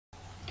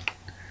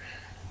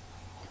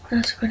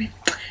That's funny.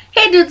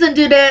 Hey dudes and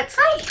dudettes.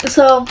 Hi.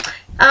 So,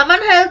 I'm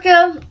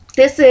Angelica.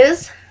 This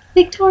is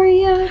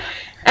Victoria.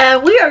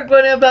 and we are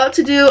about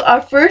to do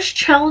our first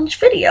challenge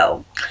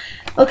video.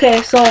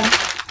 Okay, so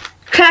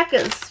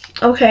crackers.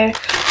 Okay,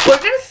 we're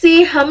gonna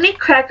see how many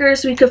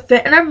crackers we could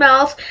fit in our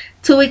mouth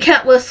till we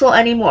can't whistle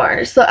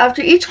anymore. So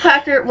after each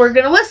cracker, we're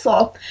gonna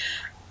whistle.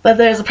 But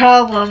there's a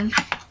problem.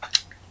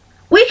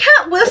 We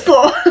can't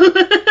whistle.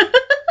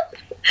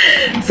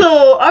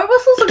 So our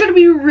whistles are gonna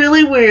be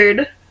really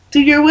weird. Do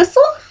your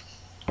whistle?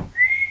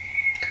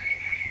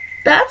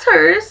 That's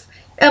hers.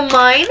 And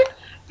mine.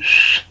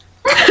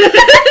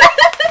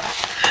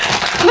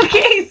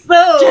 Okay,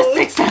 so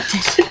Just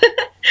accept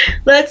it.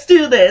 let's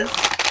do this.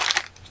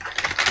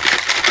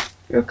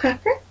 Your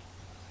cracker?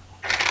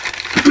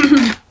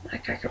 My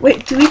cracker.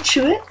 Wait, do we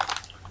chew it?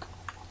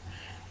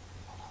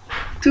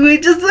 Do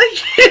we just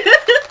like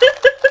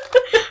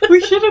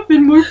We should have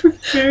been more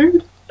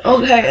prepared.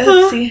 Okay,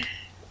 let's see.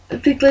 I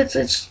think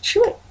let's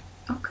chew it.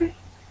 Okay.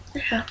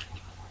 Yeah.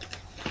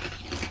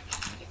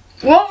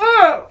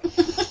 What?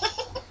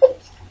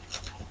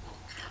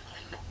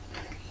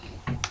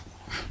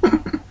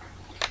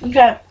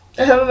 Okay,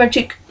 I have it on my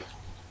cheek.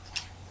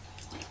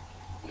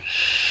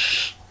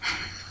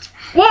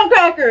 One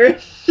cracker.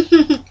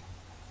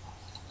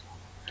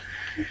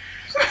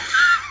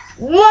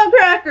 One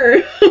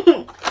cracker.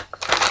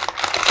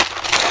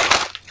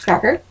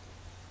 Cracker.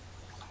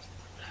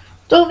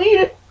 Don't eat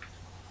it.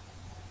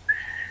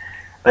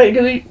 Wait,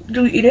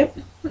 do we eat it?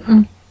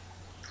 Mm-mm.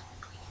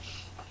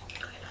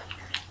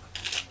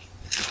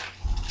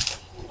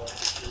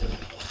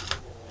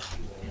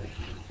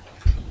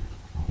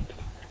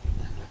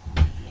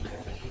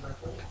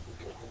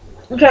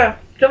 Okay,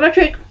 to my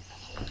cheek.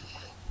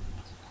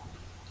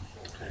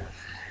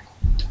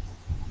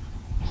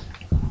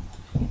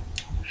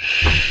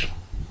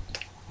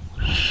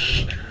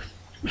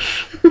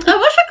 I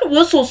wish I could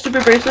whistle,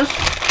 stupid braces.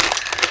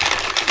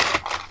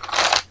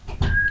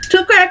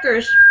 2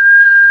 crackers.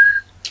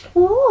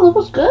 Oh, that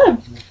was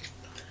good.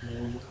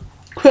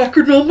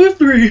 Cracker number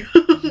 3.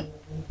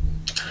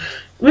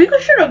 Maybe I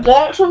should have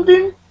got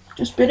something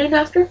to spit in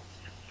after.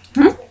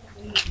 Hmm?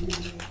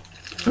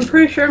 I'm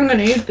pretty sure I'm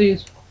gonna eat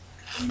these.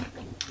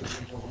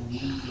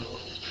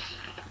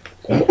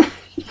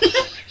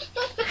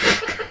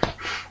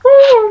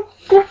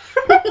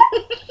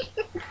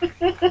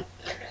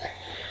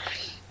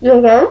 You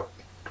okay?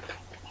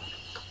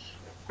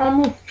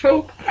 Almost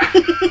choked.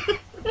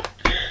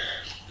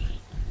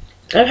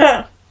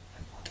 Okay.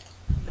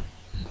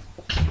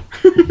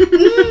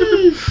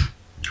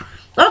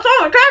 That's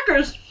all the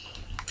crackers.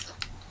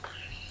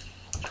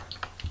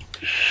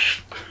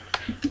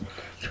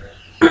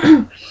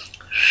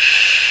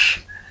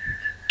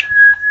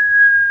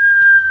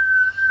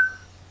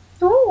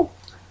 Oh.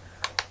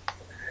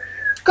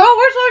 Girl,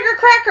 where's all your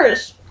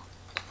crackers?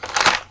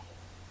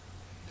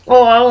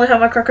 Oh, I only have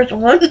my crackers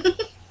on one.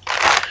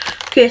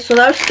 Okay, so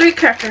that was 3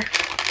 cracker.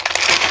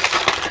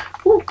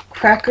 Ooh,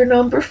 cracker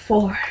number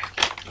 4.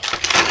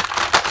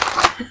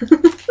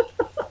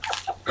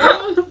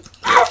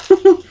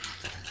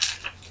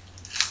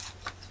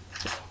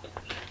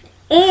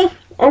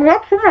 I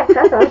want some more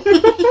crackers.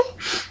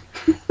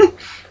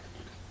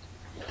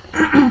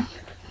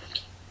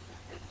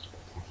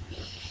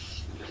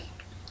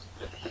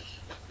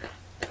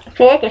 I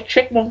feel like a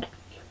chipmunk.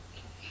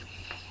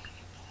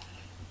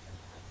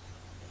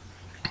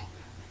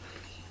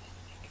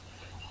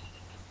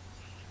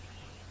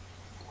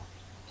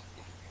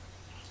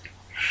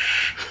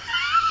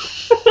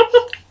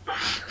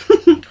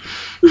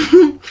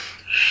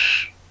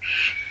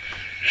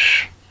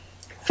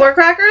 Four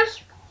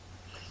crackers?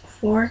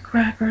 4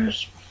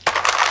 crackers.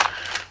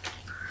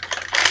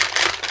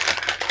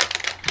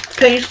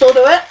 Can you still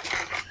do it?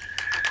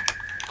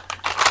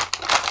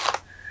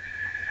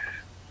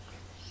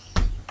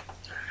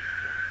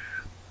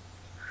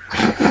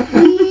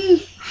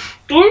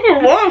 Dude,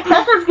 a lot of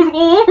crackers can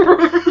go over.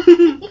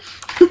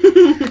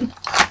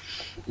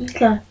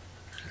 Okay.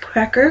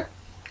 Cracker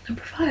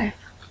number 5.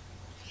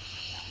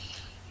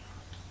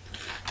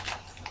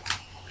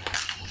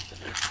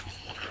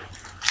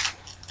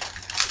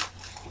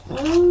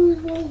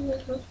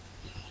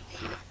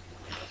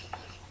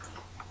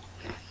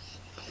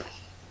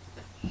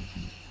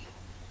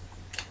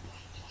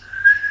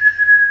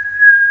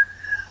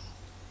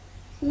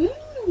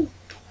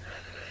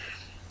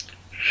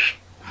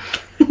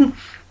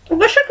 I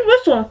wish I could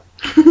whistle.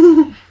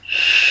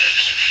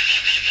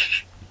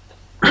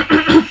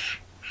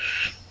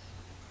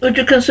 Would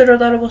you consider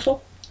that a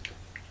whistle?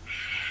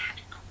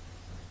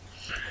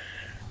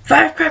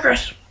 5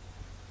 crackers.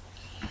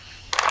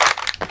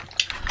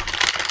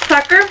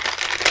 Cracker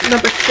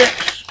number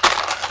 6.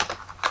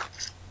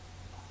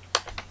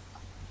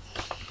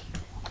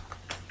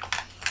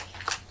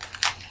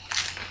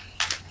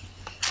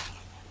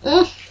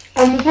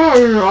 I'm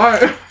sorry,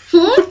 right?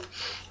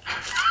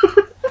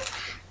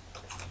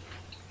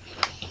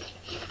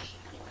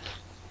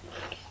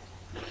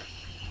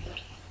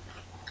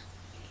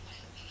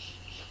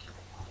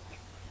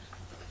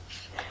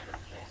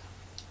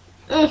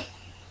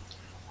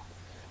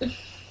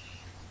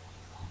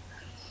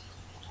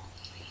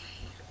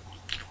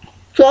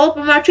 all up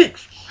in my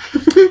cheeks.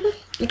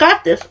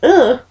 Got this.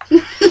 Ugh.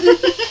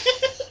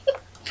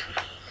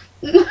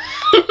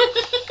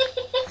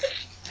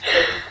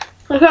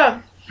 Okay.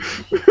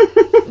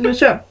 Let me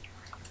see.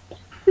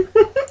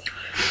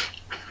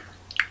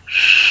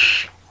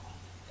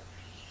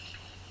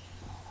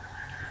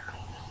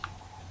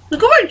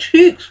 Look at my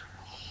cheeks.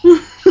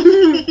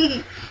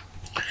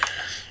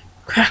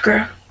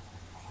 Cracker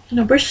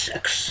number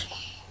 6.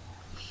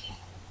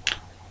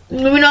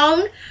 Moving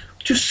on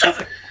to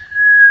 7.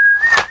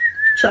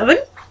 7.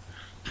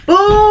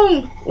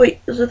 Boom.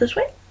 Wait, is it this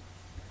way?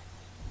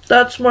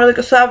 That's more like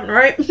a 7,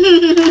 right?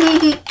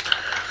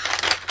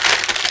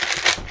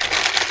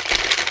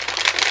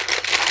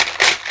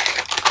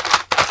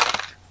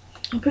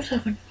 Number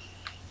 7.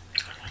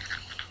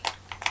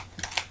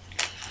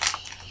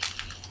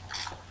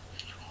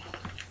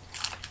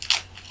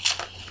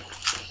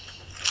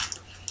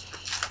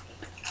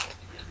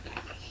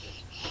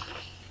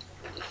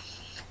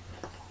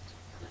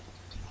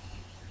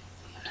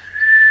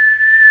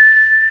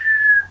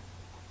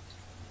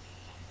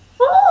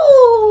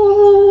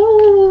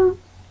 Oh!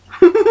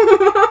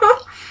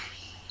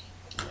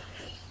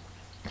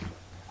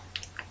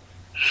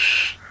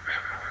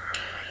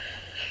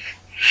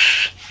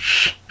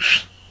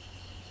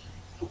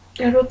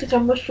 I don't think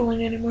I'm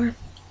whistling anymore.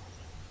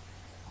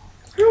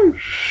 Do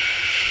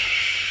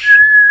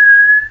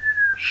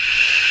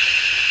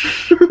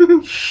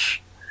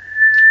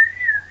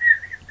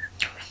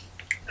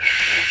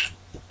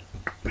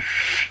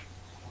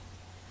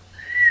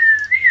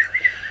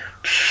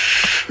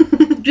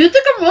you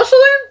think I'm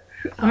whistling?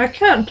 I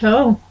can't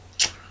tell.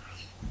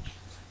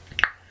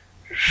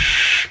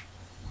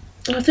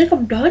 I think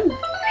I'm done.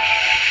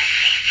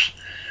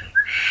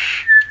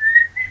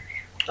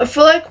 I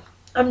feel like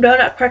I'm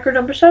done at cracker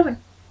number 7.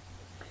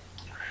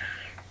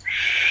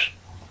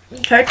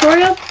 Okay,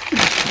 Toria.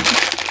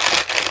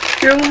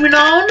 You're moving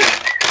on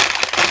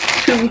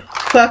to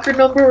cracker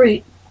number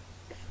 8.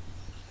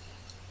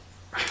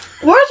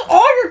 Where's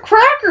all your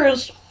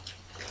crackers?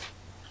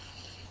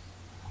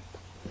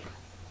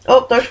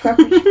 Oh, there's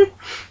crackers.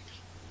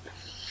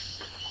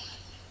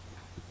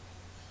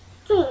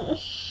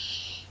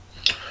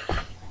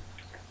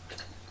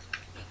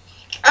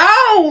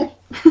 Ow!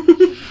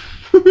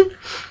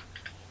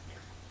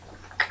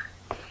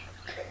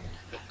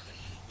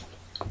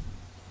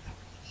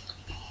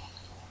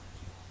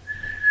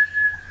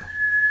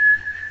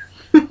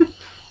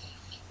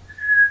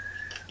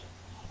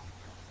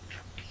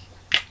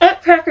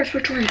 Crackers for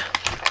Toria.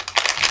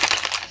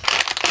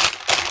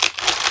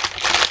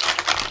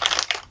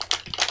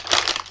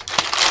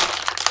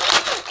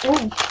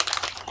 Oh.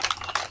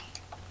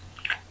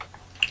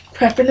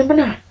 Cracker number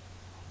 9.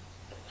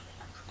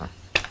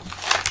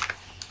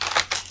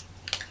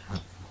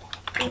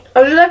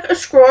 Are you like a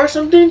squirrel or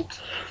something?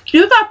 Do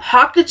you got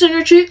pockets in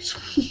your cheeks?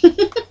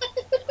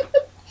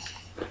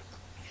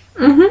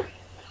 Mm-hmm.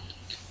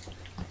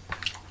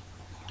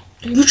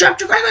 You dropped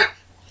your cracker.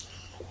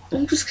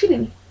 I'm just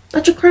kidding.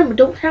 That's a crime, but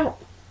don't count.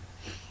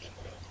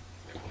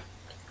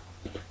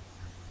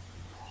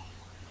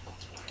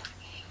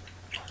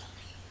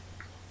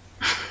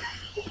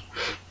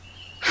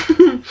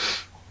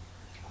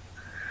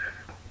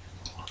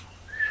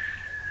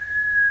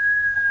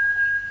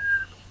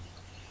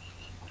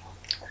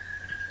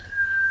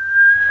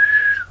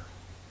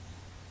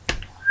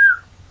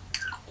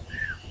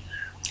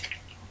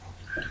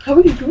 How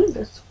are you doing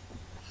this?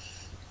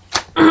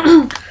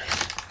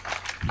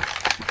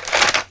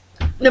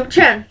 Number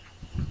 10.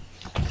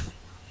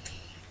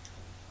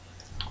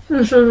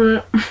 This is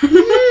it.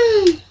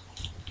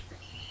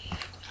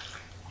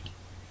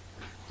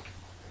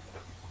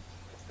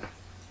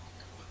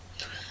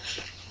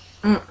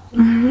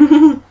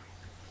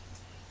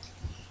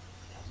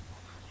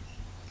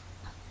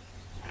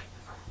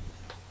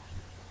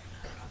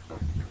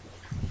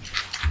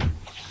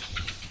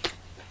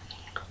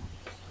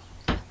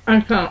 I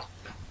can't.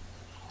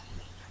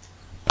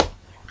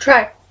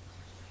 Try.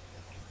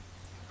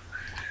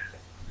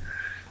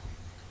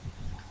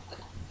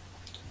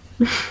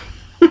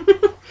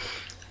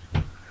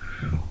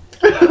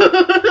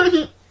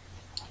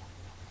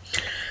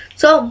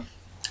 So,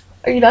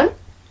 are you done?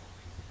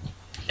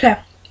 Okay.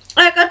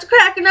 I got to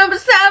cracker number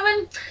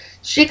 7.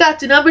 She got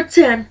to number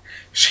 10.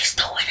 She's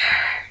the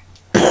winner.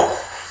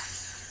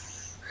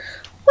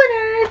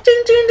 Winner.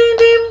 Ding, ding, ding,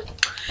 ding.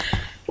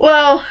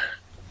 Well,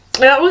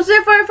 that was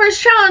it for our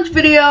first challenge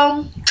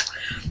video.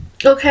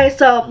 Okay,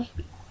 so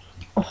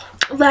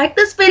like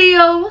this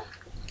video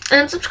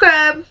and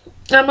subscribe.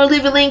 I'm gonna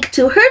leave a link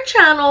to her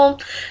channel.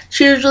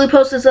 She usually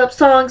posts up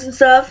songs and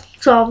stuff.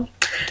 So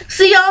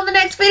see y'all in the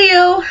next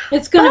video.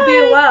 It's gonna Bye. be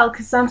a while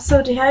because I'm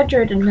so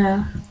dehydrated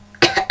now.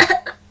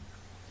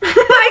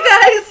 Bye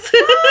guys.